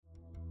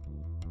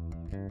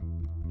You're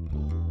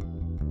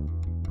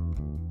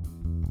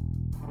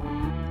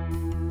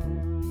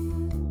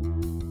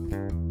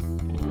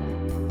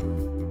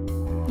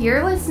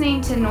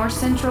listening to North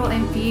Central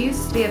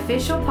Infused, the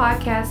official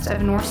podcast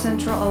of North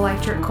Central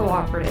Electric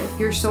Cooperative,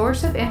 your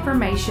source of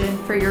information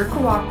for your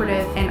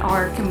cooperative and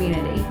our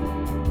community.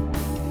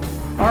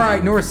 All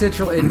right, North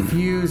Central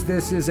Infused.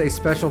 This is a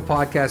special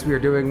podcast we are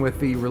doing with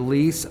the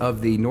release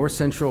of the North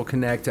Central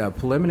Connect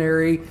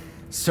preliminary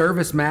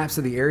service maps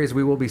of the areas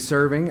we will be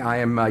serving. I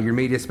am your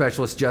media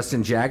specialist,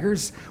 Justin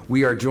Jaggers.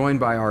 We are joined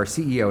by our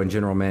CEO and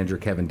General Manager,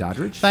 Kevin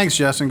Doddridge. Thanks,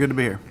 Justin. Good to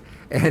be here.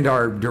 And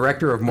our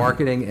Director of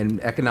Marketing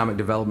and Economic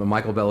Development,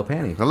 Michael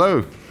Bellapani.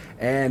 Hello.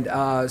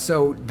 And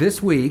so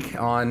this week,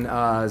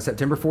 on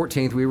September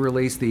 14th, we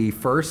released the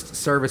first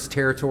service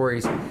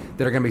territories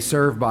that are going to be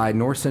served by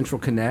North Central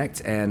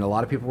Connect. And a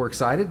lot of people were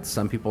excited,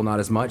 some people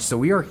not as much. So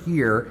we are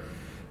here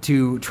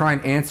to try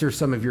and answer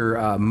some of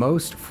your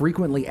most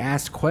frequently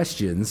asked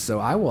questions. So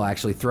I will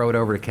actually throw it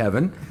over to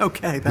Kevin.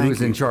 Okay, thank you.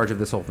 Who's in charge of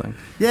this whole thing.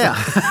 Yeah.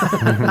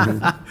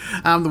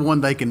 I'm the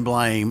one they can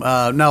blame.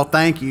 No,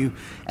 thank you.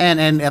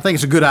 And I think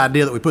it's a good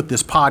idea that we put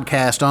this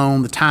podcast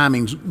on. The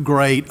timing's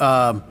great.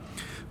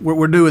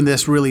 We're doing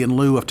this really in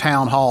lieu of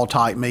town hall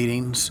type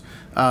meetings,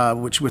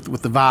 which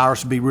with the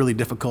virus would be really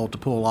difficult to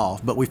pull off.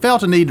 But we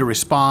felt a need to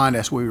respond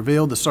as we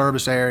revealed the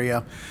service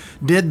area.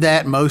 Did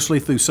that mostly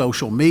through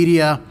social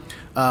media.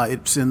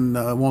 It's in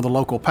one of the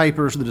local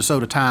papers, the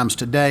DeSoto Times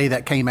Today,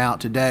 that came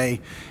out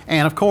today.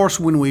 And of course,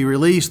 when we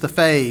released the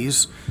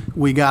phase,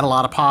 we got a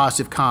lot of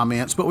positive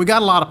comments, but we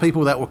got a lot of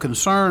people that were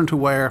concerned to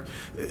where,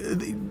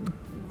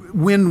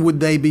 when would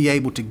they be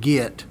able to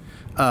get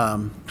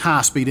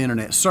high-speed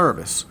internet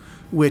service,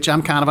 which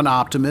I'm kind of an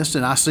optimist,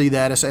 and I see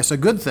that as a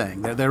good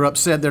thing. They're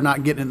upset they're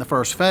not getting in the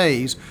first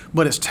phase,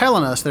 but it's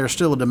telling us there's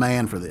still a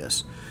demand for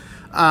this.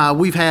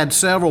 We've had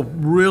several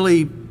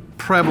really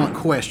prevalent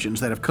questions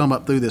that have come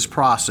up through this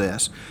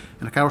process.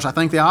 And of course, I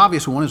think the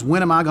obvious one is,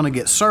 when am I going to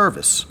get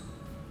service?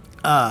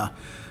 The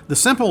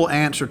simple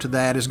answer to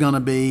that is going to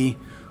be,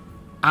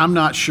 I'm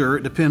not sure.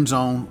 It depends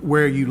on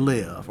where you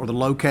live or the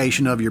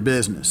location of your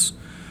business.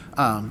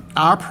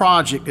 Our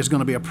project is going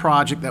to be a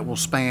project that will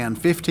span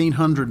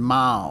 1,500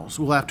 miles.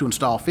 We'll have to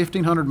install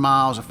 1,500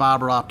 miles of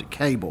fiber optic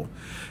cable.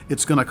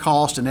 It's going to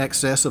cost in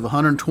excess of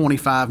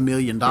 $125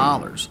 million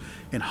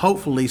and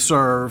hopefully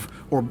serve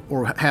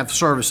or have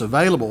service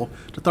available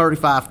to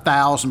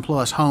 35,000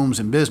 plus homes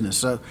and business.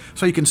 So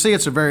you can see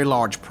it's a very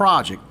large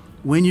project.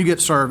 When you get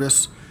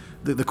service,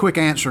 the quick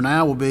answer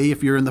now will be,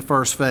 if you're in the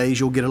first phase,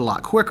 you'll get it a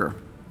lot quicker.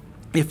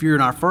 If you're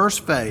in our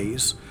first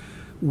phase,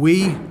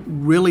 we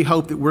really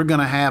hope that we're going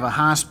to have a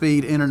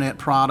high-speed internet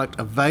product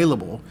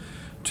available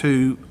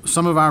to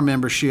some of our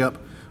membership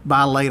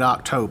by late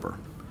October.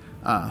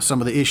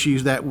 Some of the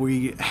issues that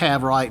we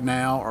have right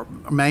now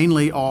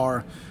mainly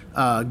are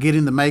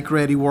getting the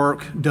make-ready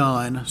work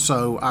done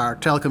so our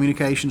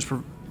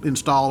telecommunications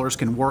installers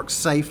can work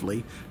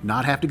safely,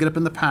 not have to get up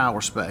in the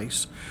power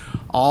space.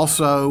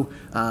 Also,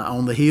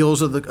 on the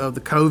heels of the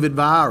COVID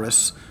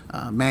virus,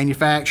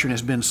 manufacturing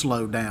has been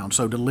slowed down,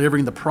 so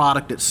delivering the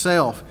product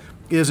itself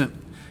isn't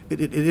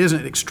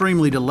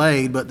extremely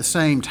delayed, but at the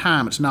same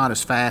time, it's not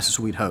as fast as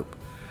we'd hope.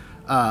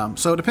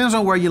 So it depends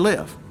on where you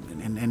live.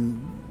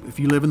 And if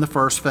you live in the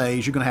first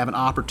phase, you're going to have an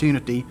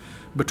opportunity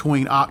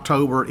between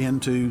October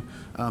into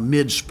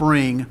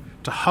mid-spring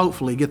to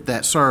hopefully get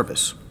that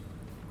service.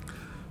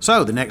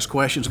 So the next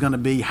question is going to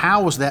be,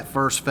 how was that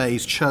first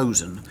phase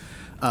chosen?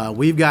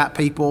 We've got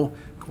people,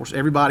 of course,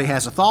 everybody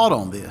has a thought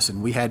on this,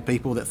 and we had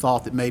people that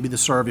thought that maybe the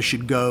service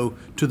should go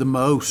to the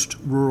most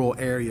rural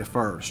area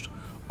first,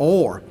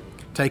 or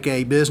take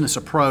a business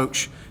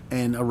approach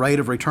and a rate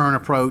of return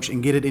approach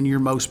and get it in your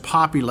most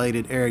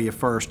populated area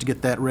first to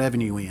get that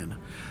revenue in.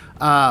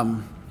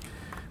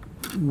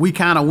 We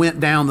kind of went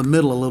down the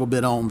middle a little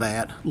bit on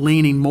that,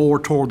 leaning more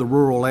toward the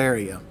rural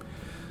area.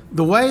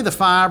 The way the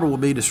fiber will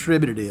be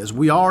distributed is,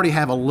 we already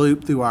have a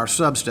loop through our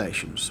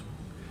substations.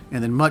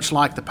 And then, much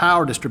like the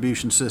power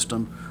distribution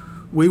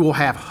system, we will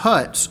have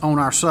huts on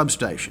our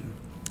substation.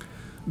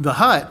 The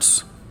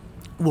huts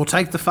will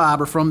take the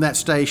fiber from that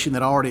station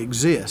that already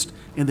exists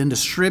and then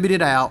distribute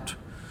it out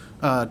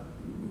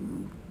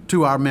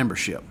to our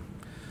membership.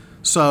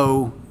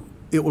 So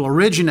it will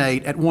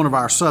originate at one of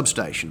our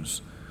substations.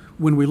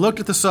 When we looked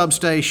at the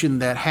substation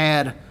that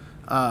had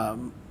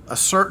a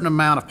certain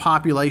amount of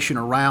population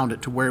around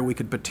it to where we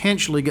could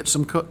potentially get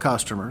some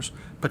customers,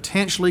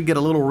 potentially get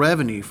a little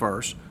revenue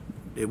first.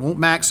 It won't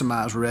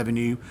maximize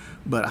revenue,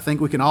 but I think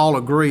we can all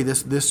agree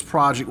this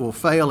project will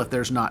fail if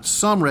there's not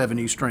some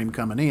revenue stream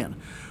coming in.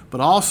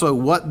 But also,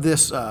 what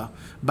this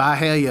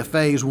Byhalia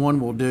Phase 1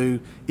 will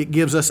do, it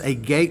gives us a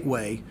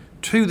gateway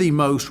to the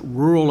most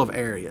rural of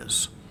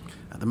areas.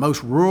 The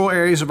most rural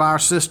areas of our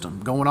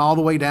system, going all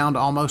the way down to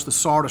almost the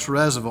Sardis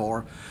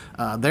Reservoir,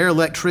 their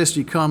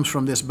electricity comes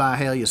from this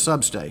Byhalia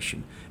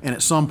substation. And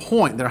at some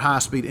point, their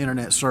high-speed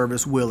internet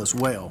service will as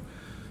well.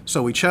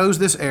 So we chose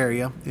this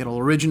area. It'll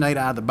originate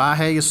out of the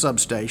Byhalia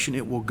substation.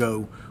 It will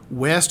go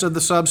west of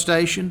the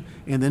substation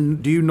and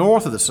then due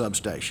north of the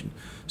substation.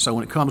 So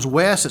when it comes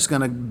west, it's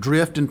going to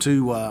drift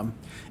into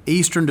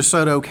eastern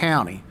DeSoto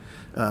County,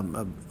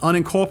 an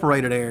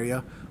unincorporated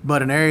area,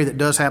 but an area that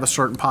does have a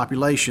certain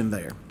population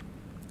there.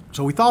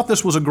 So we thought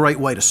this was a great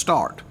way to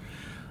start.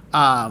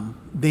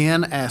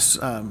 Then as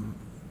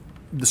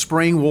the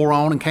spring wore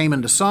on and came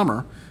into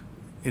summer,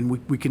 and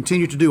we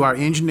continued to do our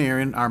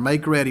engineering, our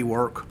make-ready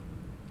work,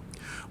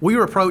 we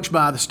were approached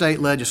by the state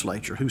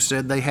legislature who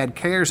said they had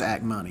CARES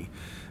Act money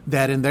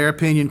that, in their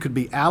opinion, could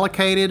be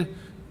allocated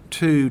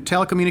to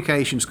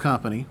telecommunications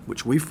company,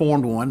 which we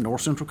formed one, North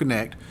Central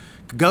Connect,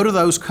 could go to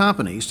those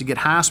companies to get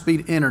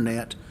high-speed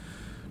internet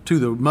to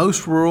the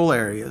most rural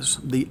areas,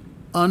 the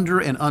under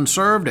and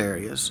unserved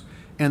areas,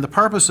 and the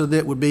purpose of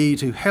it would be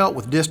to help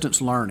with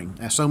distance learning,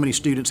 as so many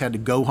students had to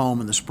go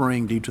home in the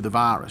spring due to the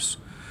virus.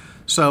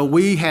 So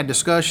we had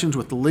discussions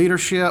with the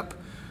leadership.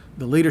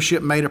 The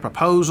leadership made a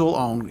proposal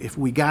on if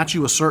we got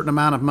you a certain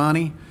amount of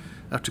money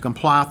to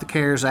comply with the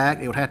CARES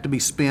Act, it would have to be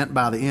spent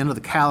by the end of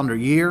the calendar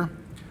year.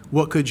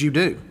 What could you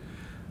do?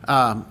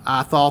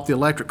 I thought the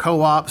electric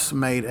co-ops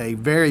made a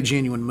very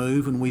genuine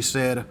move when we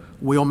said,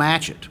 we'll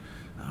match it.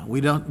 We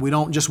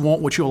don't just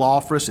want what you'll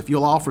offer us. If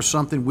you'll offer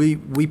something,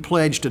 we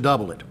pledge to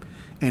double it.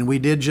 And we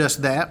did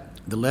just that.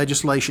 The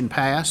legislation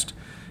passed,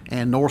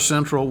 and North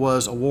Central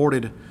was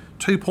awarded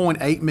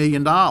 $2.8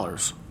 million.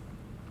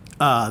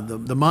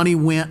 The money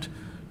went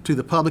to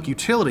the Public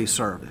Utilities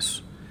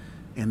Service,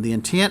 and the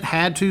intent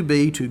had to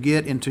be to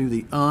get into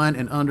the un-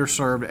 and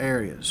underserved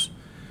areas.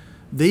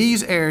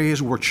 These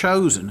areas were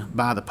chosen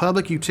by the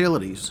Public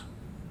Utilities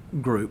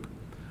Group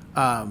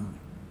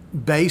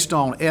based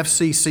on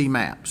FCC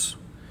maps.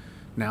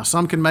 Now,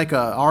 some can make an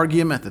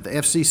argument that the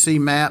FCC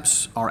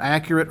maps are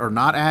accurate or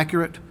not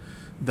accurate.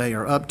 They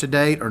are up to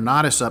date or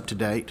not as up to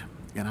date.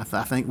 And I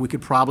think we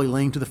could probably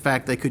lean to the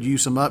fact they could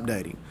use some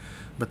updating.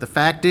 But the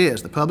fact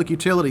is, the public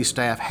utilities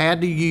staff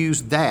had to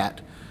use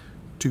that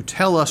to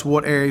tell us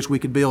what areas we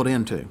could build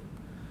into.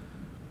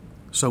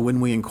 So when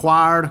we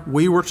inquired,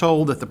 we were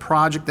told that the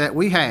project that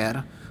we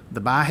had,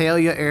 the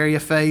Byhalia Area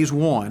Phase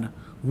 1,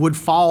 would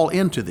fall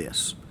into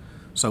this.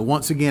 So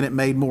once again, it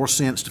made more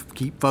sense to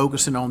keep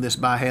focusing on this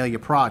Byhalia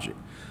project.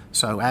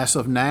 So as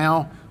of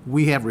now,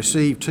 we have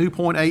received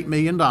 $2.8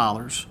 million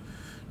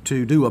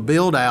to do a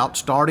build-out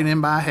starting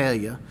in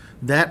Byhalia.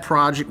 That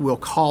project will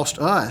cost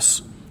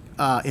us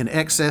in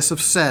excess of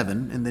 $7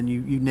 million, and then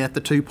you net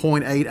the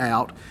 2.8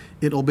 out.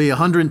 It'll be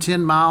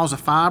 110 miles of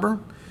fiber,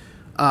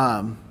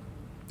 and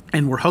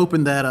we're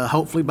hoping that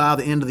hopefully by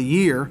the end of the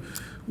year,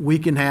 we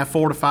can have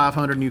 400 to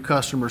 500 new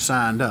customers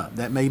signed up.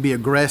 That may be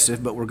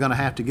aggressive, but we're going to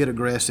have to get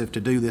aggressive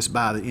to do this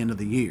by the end of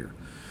the year.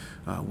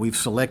 We've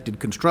selected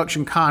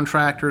construction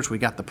contractors. We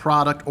got the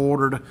product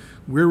ordered.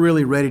 We're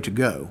really ready to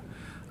go.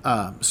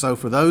 So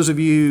for those of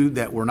you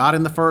that were not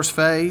in the first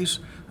phase,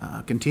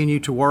 continue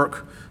to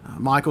work.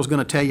 Michael's going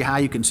to tell you how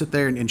you can sit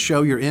there and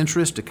show your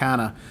interest to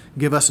kind of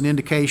give us an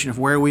indication of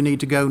where we need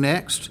to go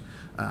next.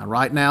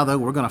 Right now, though,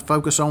 we're going to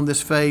focus on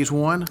this phase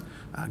 1,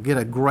 get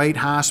a great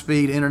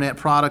high-speed internet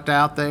product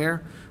out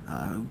there,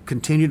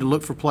 continue to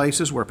look for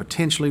places where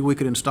potentially we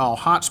could install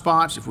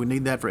hotspots if we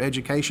need that for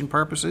education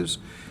purposes.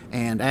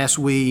 And as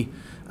we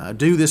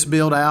do this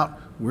build-out,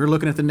 we're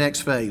looking at the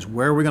next phase.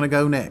 Where are we going to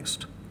go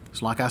next?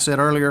 So like I said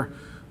earlier,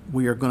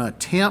 we are going to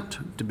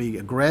attempt to be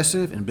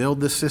aggressive and build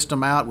this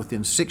system out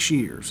within 6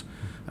 years.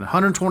 An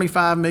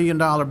 $125 million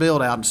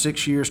build-out in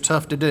 6 years,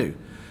 tough to do.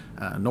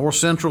 North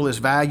Central is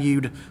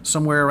valued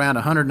somewhere around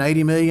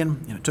 $180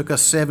 million, and it took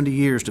us 70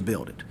 years to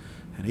build it.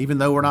 And even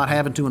though we're not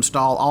having to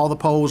install all the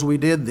poles we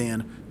did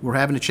then, we're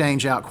having to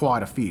change out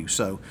quite a few.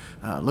 So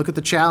look at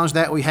the challenge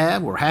that we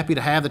have. We're happy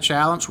to have the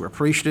challenge. We're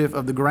appreciative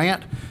of the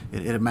grant.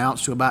 It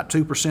amounts to about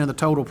 2% of the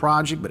total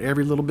project, but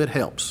every little bit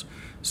helps.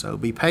 So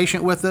be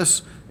patient with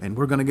us, and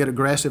we're going to get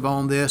aggressive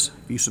on this.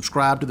 If you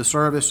subscribe to the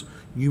service,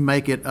 you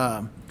make it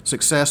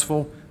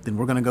successful, then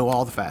we're going to go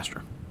all the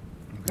faster.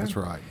 Okay. That's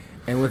right.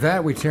 And with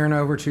that, we turn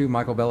over to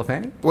Michael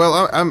Belafanti.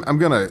 Well, I'm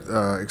going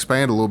to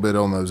expand a little bit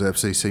on those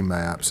FCC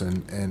maps,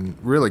 and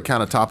really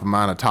kind of top of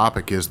mind a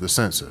topic is the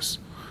census.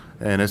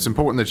 And it's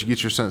important that you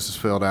get your census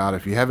filled out.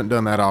 If you haven't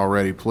done that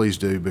already, please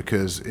do,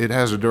 because it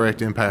has a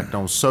direct impact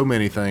on so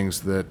many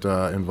things that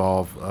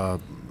involve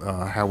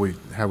how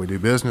we do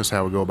business,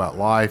 how we go about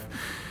life.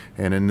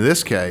 And in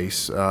this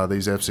case,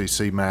 these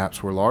FCC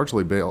maps were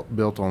largely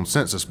built on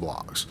census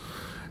blocks.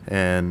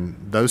 And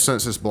those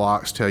census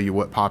blocks tell you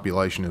what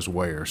population is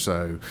where.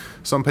 So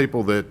some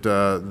people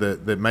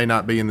that may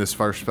not be in this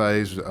first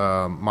phase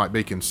might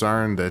be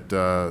concerned that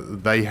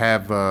they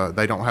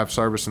don't have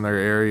service in their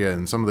area,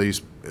 and some of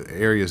these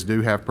areas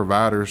do have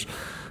providers,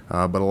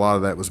 but a lot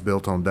of that was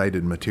built on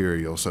dated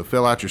material. So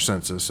fill out your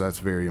census. That's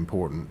very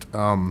important.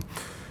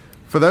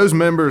 For those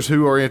members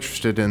who are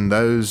interested in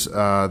those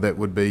that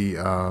would be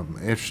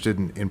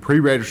interested in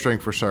pre-registering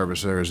for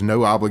service, there is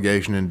no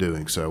obligation in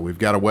doing so. We've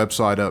got a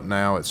website up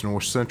now. It's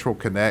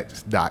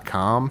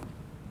northcentralconnect.com.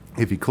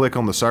 If you click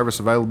on the service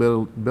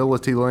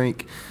availability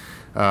link,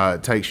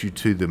 It takes you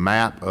to the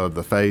map of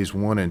the phase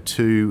 1 and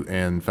 2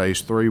 and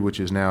phase 3, which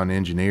is now in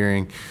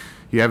engineering.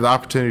 You have the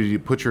opportunity to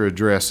put your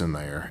address in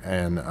there,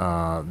 and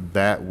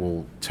that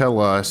will tell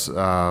us,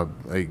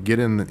 get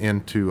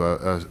into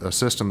a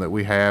system that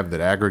we have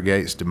that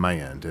aggregates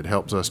demand. It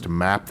helps us to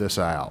map this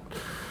out.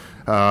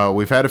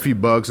 We've had a few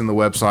bugs in the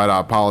website.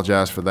 I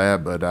apologize for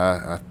that, but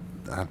I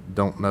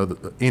don't know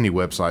that any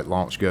website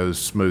launch goes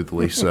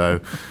smoothly, so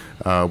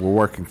we're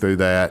working through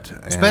that.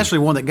 Especially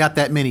one that got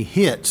that many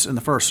hits in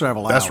the first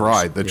several hours. That's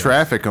right. The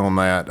traffic on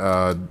that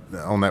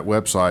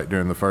website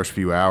during the first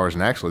few hours,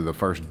 and actually the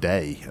first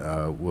day,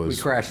 was...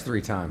 We crashed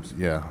 3 times.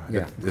 Yeah.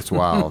 It's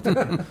wild.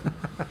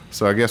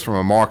 So I guess from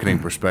a marketing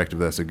perspective,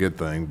 that's a good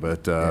thing.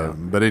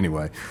 But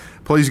anyway,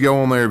 please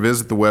go on there,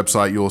 visit the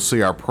website. You'll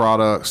see our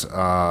products,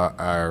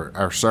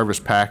 our service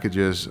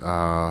packages,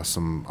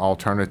 some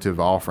alternative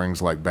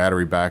offerings like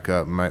battery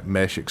backup,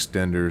 mesh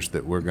extenders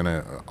that we're going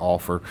to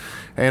offer,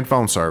 and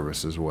phone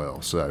service as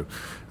well. So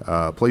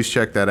please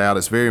check that out.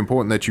 It's very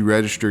important that you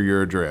register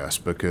your address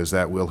because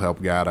that will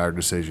help guide our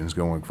decisions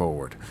going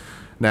forward.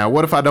 Now,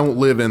 what if I don't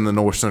live in the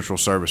North Central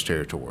Service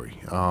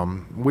Territory?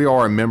 We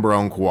are a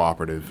member-owned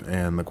cooperative,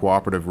 and the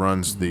cooperative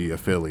runs the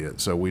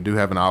affiliate, so we do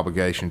have an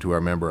obligation to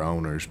our member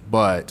owners,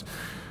 but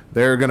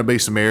there are going to be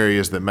some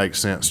areas that make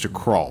sense to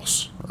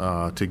cross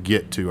to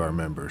get to our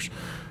members.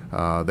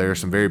 There are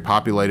some very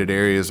populated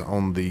areas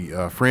on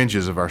the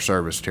fringes of our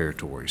service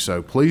territory,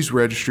 so please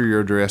register your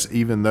address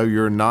even though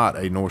you're not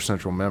a North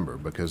Central member,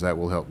 because that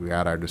will help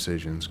guide our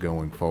decisions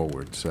going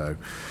forward. So.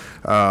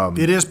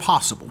 It is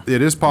possible.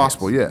 It is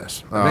possible,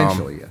 yes.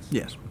 Eventually, yes.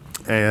 Yes.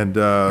 And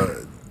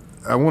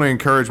I want to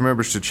encourage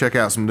members to check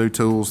out some new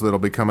tools that'll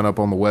be coming up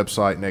on the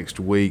website next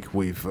week.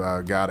 We've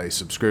got a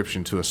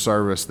subscription to a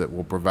service that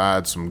will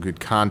provide some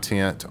good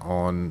content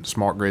on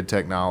smart grid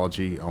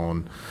technology,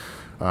 on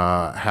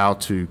how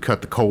to cut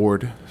the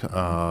cord,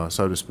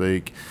 so to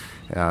speak.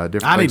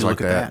 Different I need things to like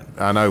look at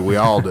that. I know we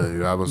all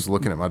do. I was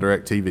looking at my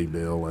DirecTV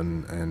bill,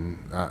 and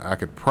I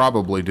could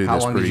probably do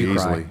this pretty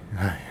easily.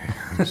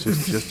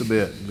 just a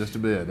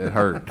bit. It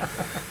hurt.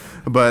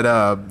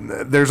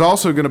 But there's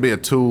also going to be a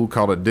tool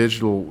called a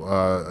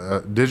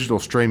digital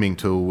streaming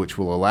tool, which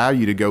will allow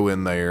you to go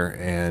in there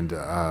and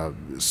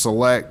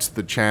select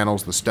the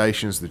channels, the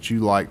stations that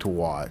you like to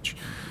watch.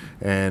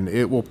 And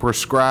it will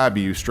prescribe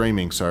you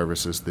streaming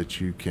services that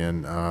you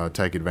can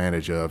take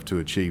advantage of to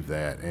achieve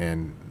that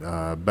and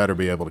better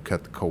be able to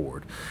cut the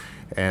cord.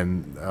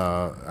 And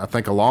I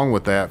think along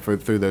with that,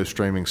 through those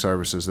streaming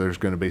services, there's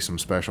going to be some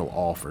special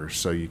offers,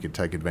 so you can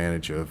take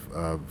advantage of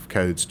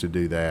codes to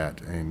do that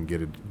and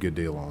get a good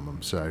deal on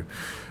them. So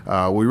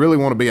we really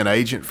want to be an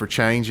agent for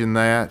change in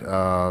that,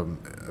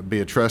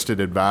 be a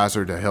trusted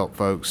advisor to help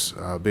folks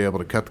be able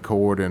to cut the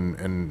cord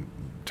and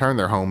turn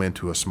their home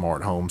into a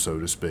smart home, so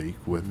to speak,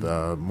 with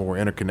more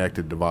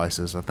interconnected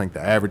devices. I think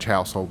the average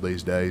household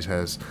these days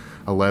has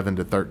 11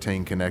 to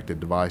 13 connected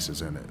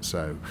devices in it.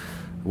 So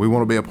we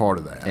want to be a part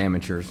of that.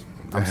 Amateurs.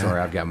 I'm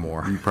sorry, I've got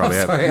more. You probably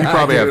have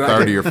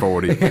 30 or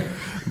 40.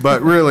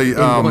 But really, in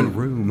one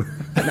room.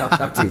 No,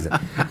 I'm teasing.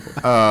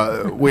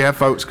 We have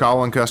folks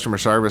calling customer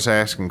service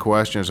asking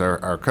questions.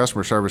 Our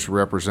customer service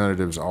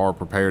representatives are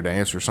prepared to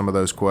answer some of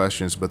those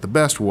questions, but the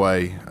best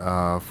way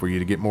for you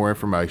to get more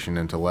information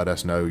and to let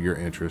us know your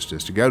interest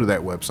is to go to that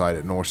website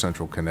at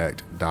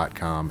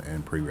northcentralconnect.com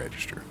and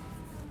pre-register.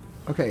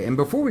 Okay, and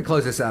before we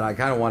close this out, I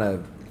kind of want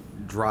to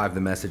drive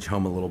the message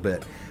home a little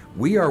bit.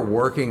 We are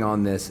working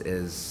on this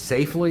as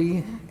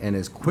safely and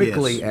as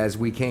quickly as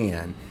we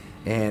can.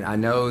 And I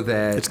know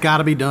that it's got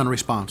to be done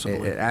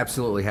responsibly. It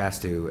absolutely has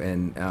to.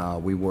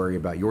 And we worry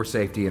about your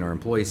safety and our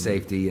employees'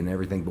 safety and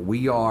everything. But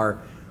we are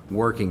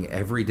working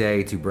every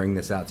day to bring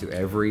this out to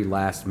every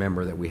last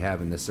member that we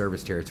have in this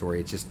service territory.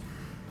 It's just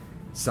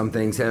some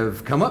things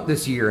have come up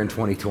this year in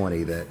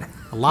 2020 that...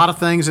 A lot of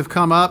things have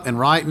come up, and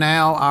right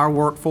now our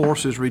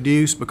workforce is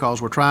reduced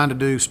because we're trying to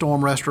do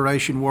storm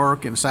restoration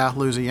work in South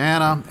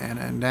Louisiana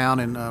and down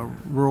in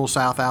rural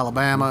South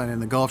Alabama and in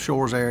the Gulf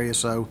Shores area.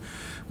 So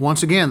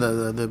once again,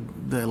 the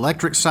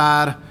electric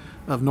side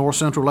of North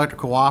Central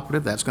Electric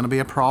Cooperative, that's going to be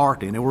a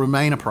priority, and it will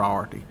remain a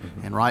priority.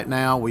 Mm-hmm. And right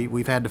now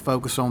we've had to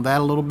focus on that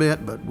a little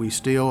bit, but we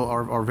still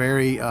are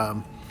very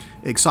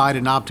excited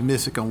and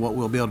optimistic on what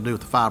we'll be able to do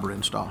with the fiber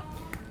install.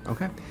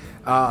 Okay.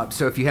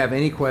 So if you have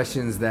any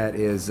questions, that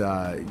is,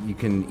 you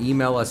can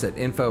email us at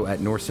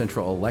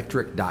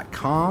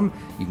info@northcentralelectric.com.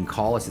 You can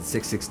call us at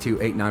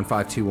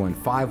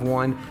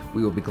 662-895-2151.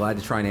 We will be glad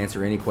to try and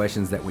answer any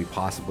questions that we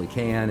possibly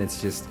can.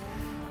 It's just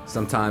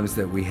sometimes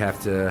that we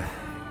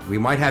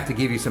might have to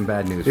give you some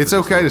bad news. It's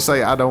okay to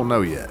say, I don't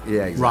know yet.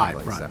 Yeah,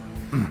 exactly. Right. So,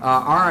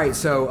 all right.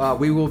 So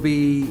we will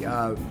be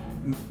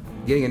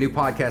getting a new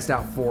podcast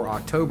out for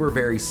October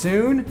very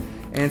soon,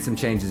 and some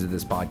changes to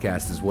this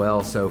podcast as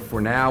well. So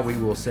for now, we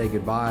will say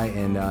goodbye,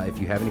 and if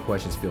you have any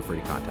questions, feel free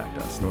to contact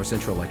us.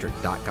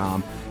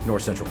 NorthCentralElectric.com,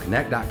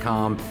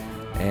 NorthCentralConnect.com,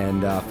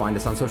 and find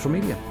us on social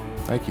media.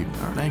 Thank you.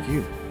 All right. Thank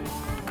you.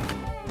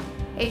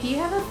 If you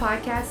have a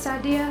podcast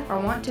idea or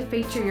want to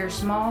feature your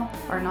small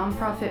or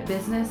nonprofit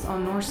business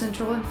on North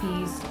Central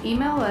Infused,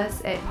 email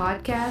us at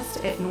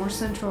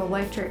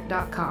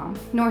podcast@northcentralelectric.com.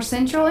 North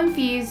Central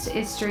Infused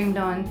is streamed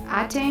on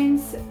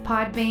iTunes,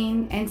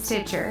 Podbean, and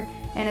Stitcher,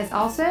 and is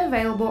also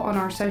available on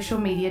our social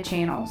media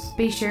channels.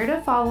 Be sure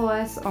to follow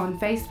us on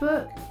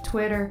Facebook,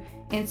 Twitter,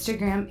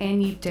 Instagram, and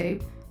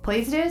YouTube.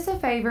 Please do us a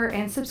favor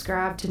and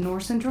subscribe to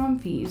North Central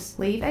Infused.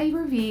 Leave a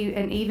review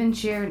and even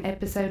share an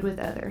episode with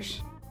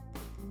others.